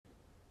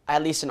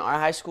at least in our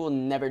high school,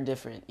 never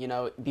different, you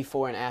know,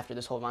 before and after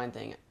this whole Vine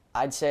thing.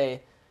 I'd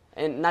say,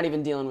 and not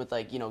even dealing with,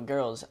 like, you know,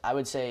 girls, I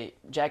would say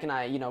Jack and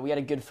I, you know, we had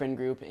a good friend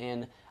group,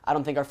 and I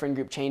don't think our friend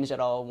group changed at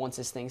all once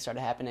this thing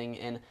started happening,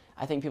 and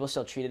I think people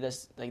still treated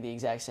us like the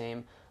exact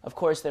same. Of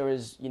course, there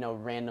was, you know,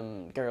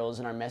 random girls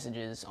in our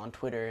messages on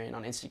Twitter and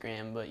on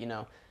Instagram, but, you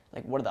know,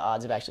 like, what are the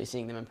odds of actually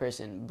seeing them in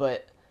person?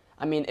 But,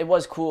 I mean, it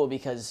was cool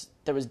because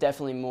there was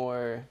definitely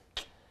more,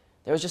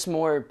 there was just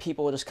more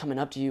people just coming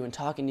up to you and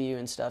talking to you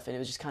and stuff, and it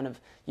was just kind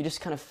of, you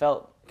just kind of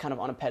felt kind of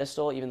on a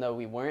pedestal, even though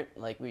we weren't.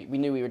 Like, we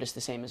knew we were just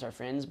the same as our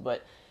friends,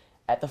 but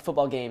at the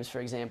football games, for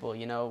example,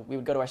 you know, we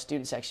would go to our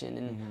student section,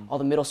 and all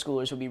the middle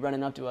schoolers would be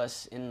running up to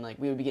us, and, like,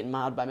 we would be getting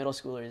mobbed by middle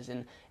schoolers,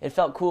 and it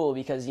felt cool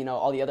because, you know,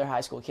 all the other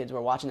high school kids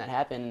were watching that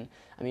happen.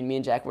 I mean, me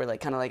and Jack were, like,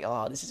 kind of like,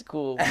 oh, this is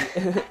cool.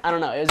 I don't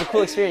know. It was a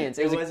cool experience.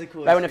 It was a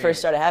cool right when it first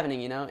started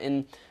happening, you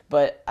know,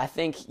 but I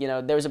think, you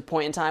know, there was a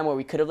point in time where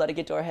we could have let it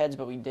get to our heads,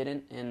 but we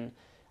didn't, and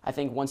I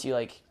think once you,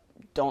 like,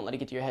 don't let it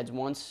get to your heads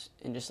once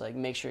and just, like,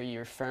 make sure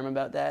you're firm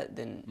about that,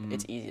 then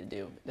it's easy to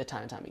do the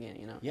time and time again,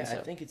 you know? Yeah, so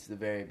I think it's the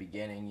very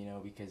beginning, you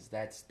know, because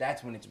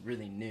that's when it's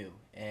really new,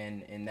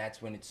 and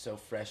that's when it's so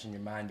fresh in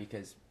your mind,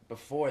 because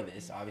before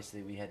this,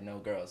 obviously, we had no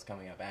girls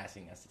coming up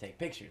asking us to take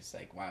pictures.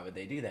 Like, why would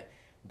they do that?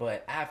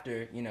 But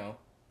after, you know,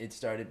 it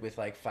started with,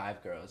 like,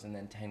 5 girls, and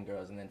then 10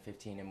 girls, and then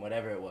 15, and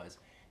whatever it was.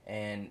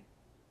 And,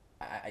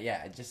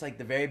 yeah, just, like,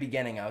 the very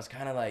beginning, I was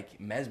kind of, like,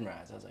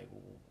 mesmerized. I was like,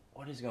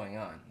 what is going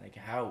on? Like,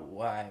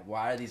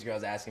 why are these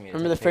girls asking me to take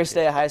Remember the first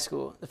pictures? day of high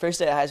school? The first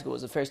day of high school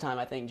was the first time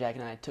I think Jack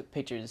and I took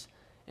pictures,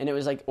 and it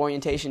was, like,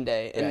 orientation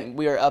day, and Right.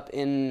 we were up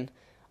in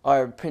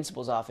our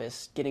principal's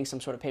office getting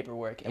some sort of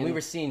paperwork. And we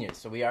were seniors,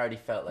 so we already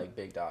felt like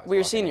big dogs. We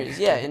were walking in. seniors,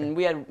 yeah, and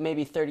we had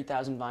maybe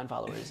 30,000 Vine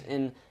followers,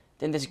 and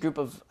then this group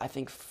of, I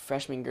think,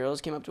 freshman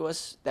girls came up to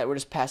us that were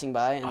just passing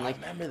by, and, like,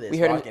 I remember this, we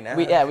heard walking him,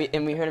 out.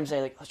 we heard him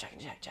say, like, oh, Jack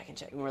and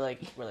Jack, and we're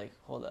like,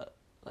 hold up,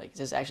 like, is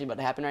this actually about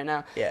to happen right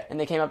now? Yeah. And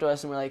they came up to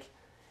us and we're like,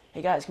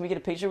 hey guys, can we get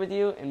a picture with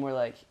you? And we're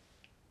like,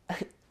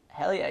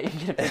 hell yeah, you can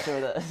get a picture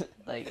with us.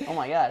 Like, oh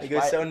my gosh. It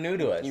was so new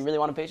to us. You really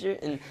want a picture?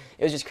 And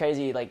it was just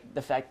crazy, like,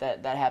 the fact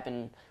that that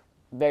happened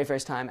very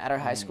first time at our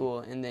high school,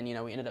 and then, you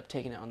know, we ended up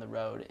taking it on the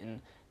road,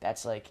 and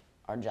that's, like,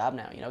 our job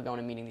now, you know, going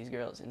and meeting these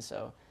girls. And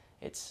so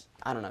it's,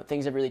 I don't know,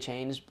 things have really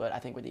changed, but I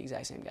think we're the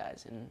exact same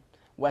guys. And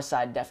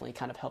Westside definitely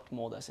kind of helped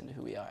mold us into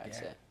who we are, I'd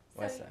say.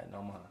 Westside,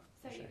 no more.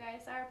 So you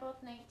guys are both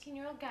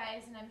 19-year-old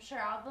guys, and I'm sure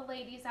all the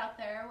ladies out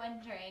there are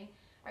wondering,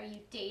 are you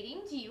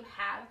dating? Do you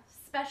have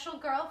special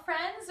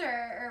girlfriends,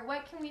 or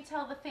what can we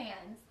tell the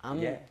fans?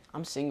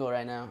 I'm single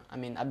right now. I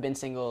mean, I've been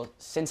single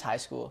since high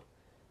school.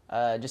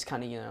 Just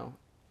kind of, you know,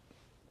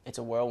 it's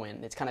a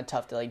whirlwind. It's kind of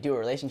tough to, like, do a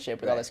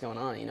relationship with all that's going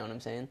on, you know what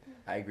I'm saying?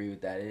 I agree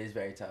with that. It is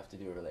very tough to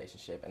do a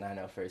relationship, and I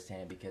know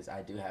firsthand because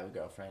I do have a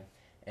girlfriend,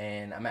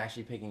 and I'm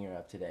actually picking her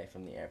up today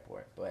from the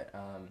airport. But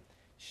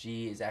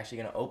she is actually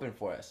going to open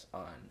for us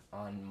on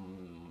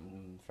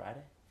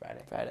Friday.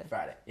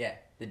 Yeah,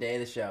 the day of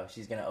the show,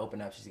 she's going to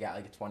open up. She's got,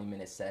 like, a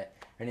 20-minute set.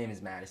 Her name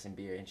is Madison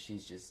Beer, and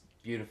she's just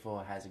beautiful,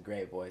 has a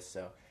great voice.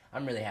 So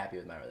I'm really happy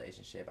with my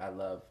relationship. I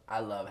love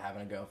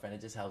having a girlfriend. It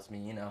just helps me,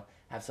 you know,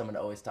 have someone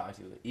to always talk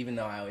to. Even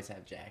though I always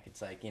have Jack,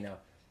 it's like, you know,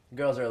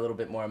 girls are a little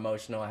bit more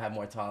emotional. I have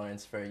more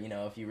tolerance for, you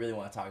know, if you really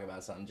want to talk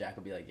about something, Jack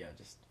will be like, yo,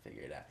 just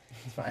figure it out.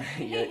 It's fine.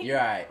 you're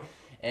all right.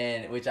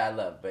 And which I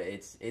love, but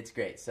it's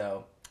great.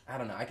 So I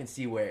don't know. I can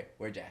see where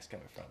Jack's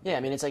coming from. Yeah, I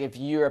mean, it's like if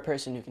you're a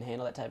person who can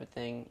handle that type of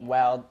thing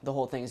while the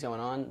whole thing's going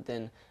on,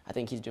 then I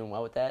think he's doing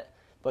well with that.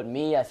 But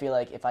me, I feel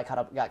like if I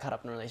got caught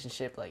up in a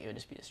relationship, like, it would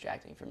just be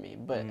distracting for me.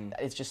 But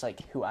it's just,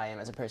 like, who I am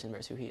as a person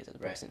versus who he is as a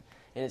person.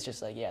 And it's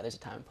just like, yeah, there's a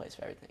time and place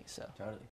for everything. So Totally.